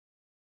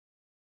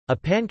A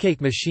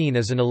pancake machine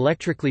is an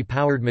electrically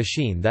powered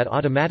machine that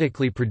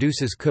automatically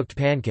produces cooked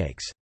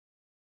pancakes.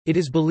 It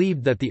is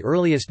believed that the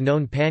earliest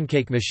known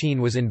pancake machine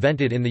was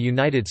invented in the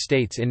United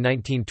States in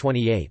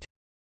 1928.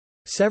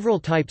 Several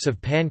types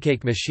of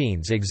pancake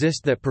machines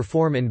exist that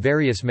perform in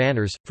various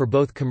manners, for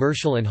both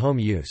commercial and home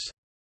use.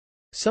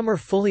 Some are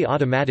fully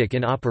automatic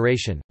in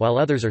operation, while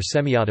others are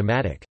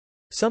semi-automatic.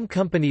 Some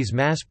companies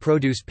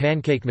mass-produce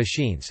pancake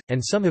machines,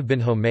 and some have been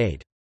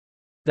homemade.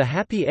 The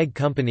Happy Egg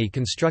Company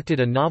constructed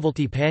a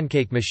novelty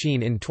pancake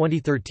machine in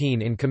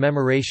 2013 in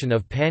commemoration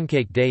of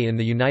Pancake Day in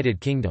the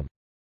United Kingdom.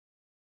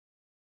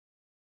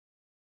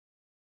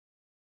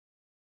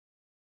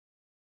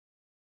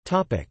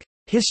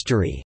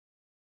 History.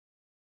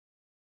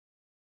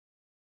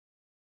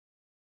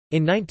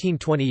 In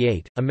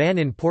 1928, a man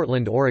in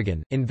Portland,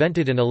 Oregon,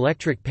 invented an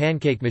electric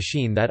pancake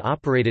machine that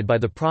operated by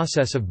the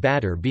process of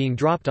batter being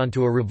dropped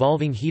onto a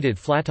revolving heated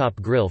flattop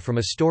grill from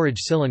a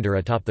storage cylinder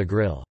atop the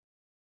grill.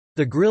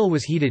 The grill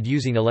was heated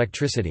using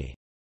electricity.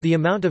 The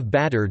amount of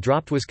batter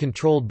dropped was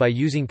controlled by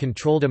using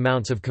controlled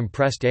amounts of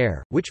compressed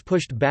air, which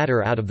pushed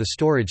batter out of the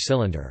storage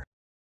cylinder.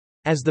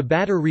 As the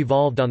batter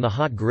revolved on the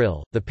hot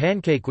grill, the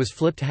pancake was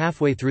flipped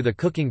halfway through the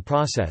cooking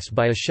process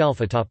by a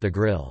shelf atop the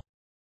grill.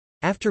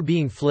 After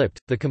being flipped,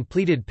 the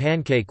completed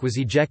pancake was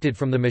ejected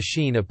from the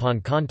machine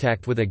upon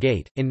contact with a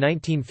gate. In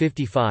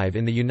 1955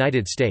 in the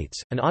United States,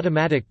 an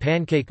automatic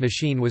pancake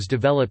machine was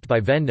developed by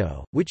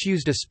Vendo, which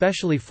used a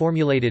specially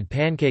formulated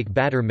pancake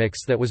batter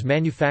mix that was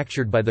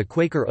manufactured by the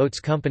Quaker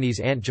Oats Company's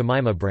Aunt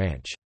Jemima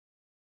branch.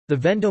 The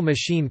Vendo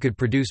machine could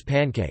produce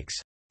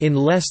pancakes in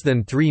less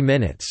than 3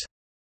 minutes.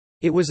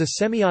 It was a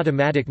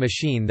semi-automatic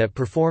machine that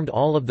performed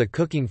all of the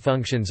cooking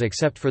functions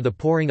except for the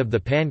pouring of the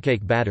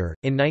pancake batter.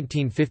 In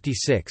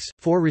 1956,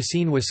 for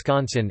Racine,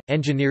 Wisconsin,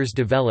 engineers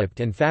developed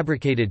and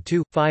fabricated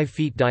two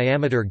 5-foot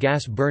diameter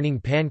gas-burning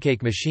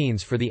pancake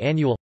machines for the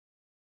annual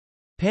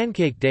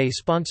Pancake Day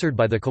sponsored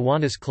by the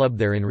Kiwanis Club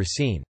there in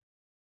Racine.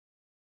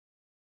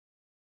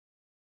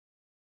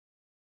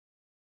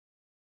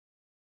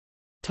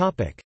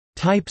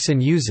 Types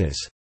and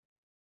uses.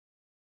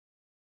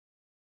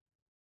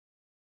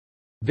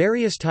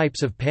 Various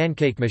types of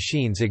pancake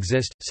machines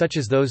exist, such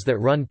as those that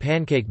run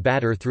pancake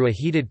batter through a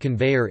heated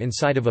conveyor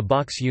inside of a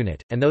box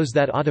unit, and those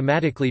that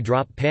automatically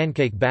drop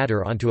pancake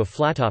batter onto a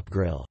flattop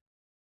grill.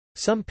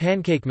 Some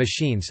pancake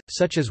machines,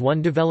 such as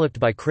one developed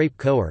by Crepe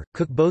Coeur,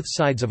 cook both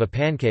sides of a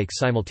pancake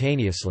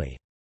simultaneously.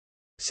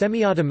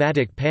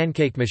 Semi-automatic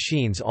pancake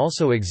machines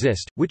also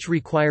exist, which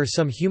require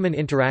some human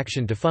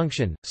interaction to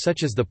function,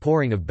 such as the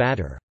pouring of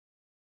batter.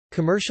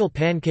 Commercial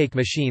pancake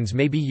machines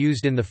may be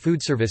used in the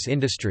foodservice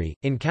industry,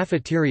 in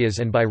cafeterias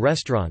and by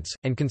restaurants,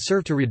 and can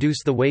serve to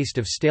reduce the waste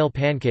of stale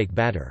pancake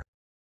batter.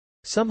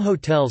 Some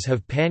hotels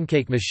have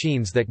pancake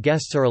machines that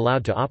guests are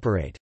allowed to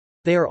operate.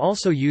 They are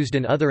also used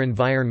in other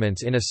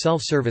environments in a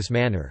self-service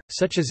manner,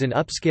 such as in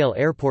upscale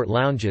airport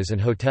lounges and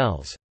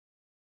hotels.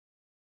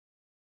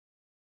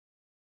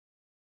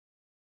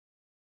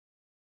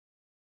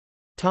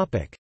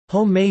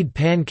 Homemade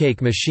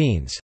pancake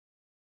machines.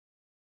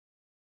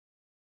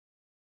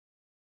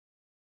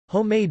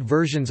 Homemade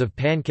versions of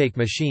pancake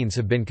machines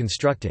have been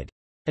constructed.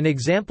 An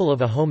example of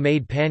a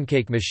homemade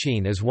pancake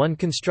machine is one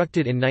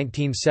constructed in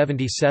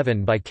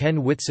 1977 by Ken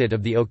Whitsitt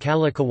of the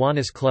Ocala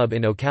Kiwanis Club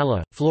in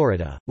Ocala,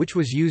 Florida, which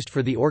was used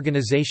for the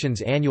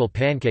organization's annual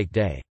Pancake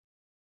Day.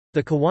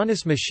 The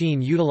Kiwanis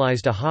machine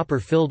utilized a hopper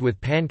filled with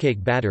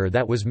pancake batter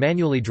that was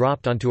manually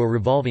dropped onto a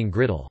revolving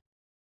griddle.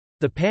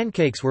 The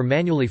pancakes were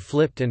manually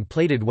flipped and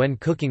plated when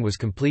cooking was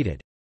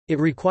completed. It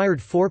required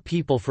 4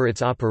 people for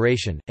its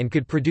operation, and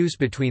could produce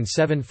between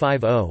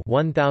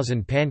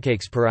 750–1000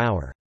 pancakes per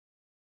hour.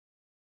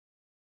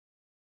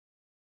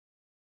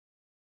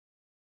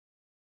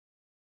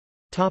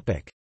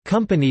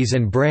 Companies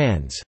and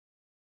brands.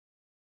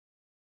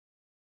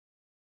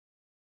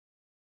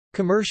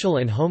 Commercial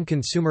and home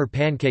consumer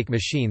pancake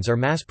machines are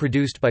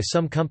mass-produced by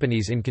some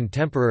companies in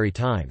contemporary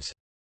times.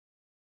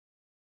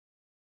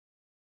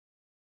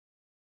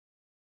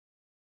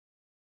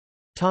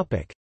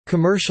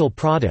 Commercial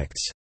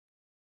products.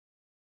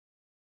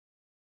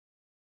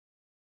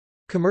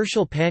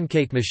 Commercial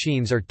pancake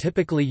machines are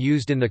typically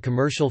used in the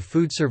commercial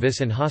food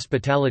service and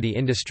hospitality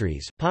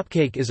industries.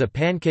 Popcake is a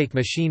pancake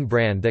machine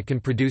brand that can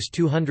produce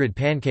 200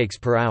 pancakes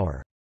per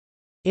hour.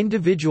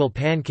 Individual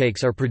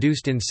pancakes are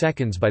produced in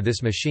seconds by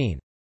this machine.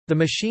 The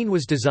machine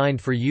was designed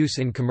for use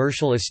in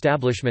commercial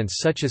establishments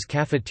such as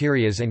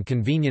cafeterias and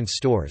convenience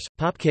stores.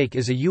 Popcake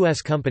is a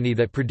U.S. company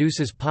that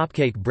produces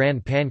Popcake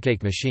brand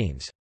pancake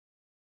machines.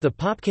 The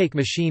Popcake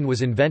machine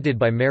was invented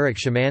by Marek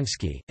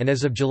Szymanski, and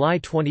as of July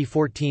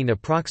 2014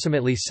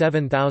 approximately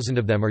 7,000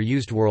 of them are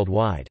used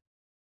worldwide.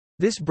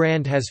 This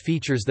brand has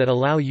features that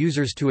allow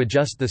users to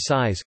adjust the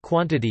size,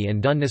 quantity and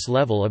doneness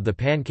level of the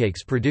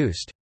pancakes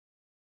produced.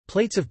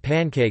 Plates of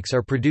pancakes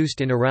are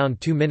produced in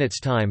around 2 minutes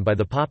time by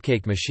the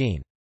Popcake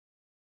machine.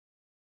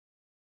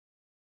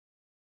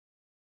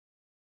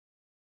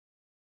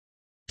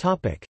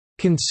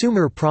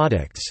 Consumer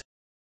products.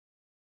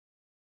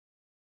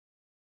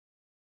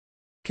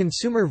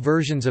 Consumer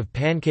versions of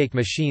pancake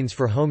machines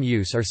for home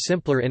use are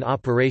simpler in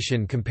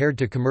operation compared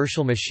to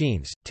commercial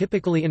machines,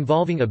 typically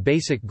involving a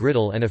basic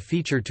griddle and a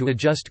feature to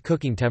adjust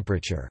cooking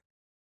temperature.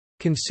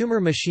 Consumer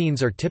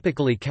machines are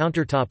typically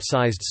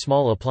countertop-sized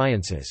small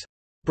appliances.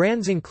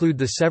 Brands include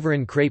the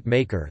Severin Crepe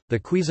Maker, the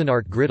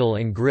Cuisinart Griddle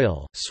and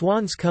Grill,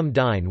 Swan's Come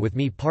Dine With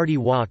Me Party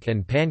Wok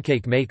and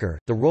Pancake Maker,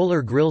 the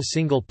Roller Grill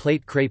Single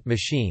Plate Crepe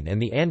Machine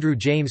and the Andrew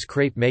James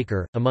Crepe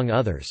Maker, among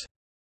others.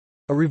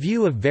 A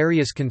review of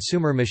various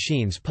consumer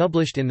machines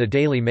published in the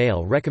Daily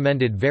Mail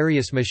recommended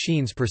various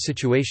machines for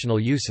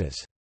situational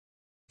uses.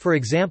 For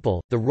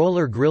example, the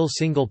Roller Grill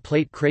Single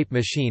Plate Crepe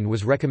Machine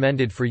was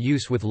recommended for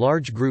use with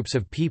large groups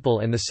of people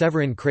and the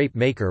Severin Crepe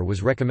Maker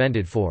was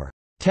recommended for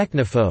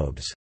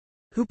technophobes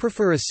who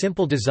prefer a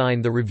simple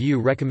design. The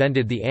review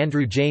recommended the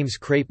Andrew James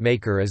Crepe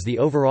Maker as the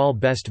overall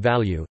best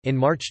value. In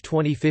March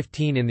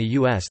 2015 in the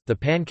US, the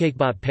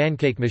PancakeBot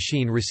pancake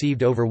machine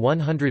received over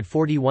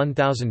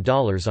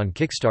 $141,000 on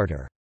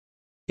Kickstarter.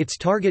 Its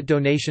target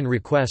donation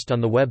request on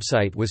the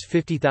website was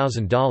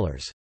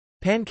 $50,000.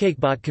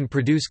 PancakeBot can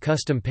produce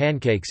custom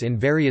pancakes in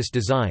various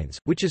designs,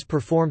 which is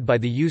performed by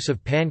the use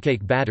of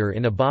pancake batter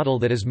in a bottle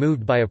that is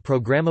moved by a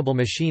programmable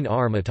machine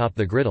arm atop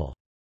the griddle.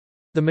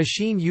 The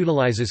machine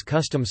utilizes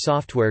custom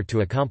software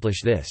to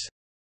accomplish this.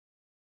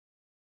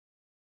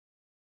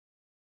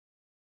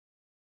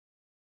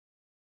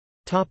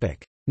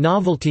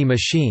 Novelty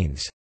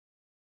machines.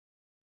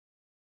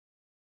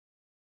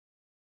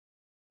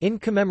 In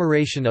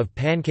commemoration of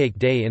Pancake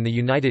Day in the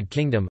United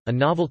Kingdom, a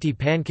novelty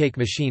pancake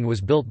machine was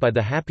built by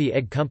the Happy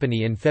Egg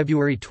Company in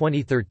February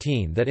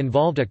 2013 that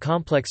involved a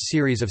complex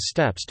series of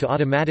steps to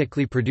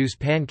automatically produce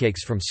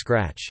pancakes from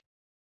scratch.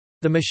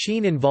 The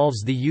machine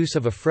involves the use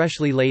of a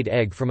freshly laid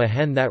egg from a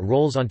hen that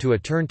rolls onto a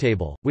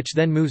turntable, which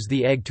then moves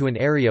the egg to an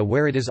area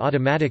where it is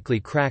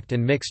automatically cracked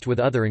and mixed with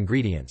other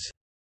ingredients.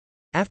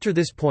 After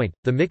this point,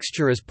 the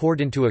mixture is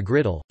poured into a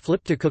griddle,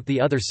 flipped to cook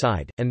the other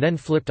side, and then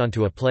flipped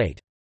onto a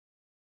plate.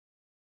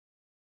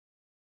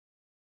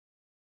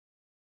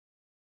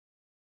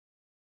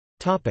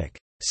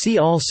 See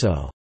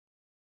also: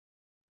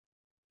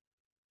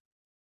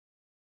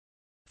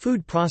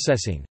 Food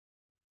processing,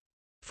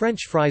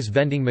 French fries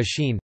vending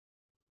machine,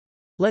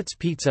 Let's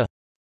Pizza,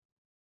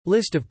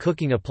 List of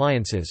cooking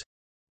appliances,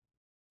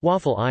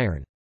 Waffle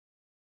iron.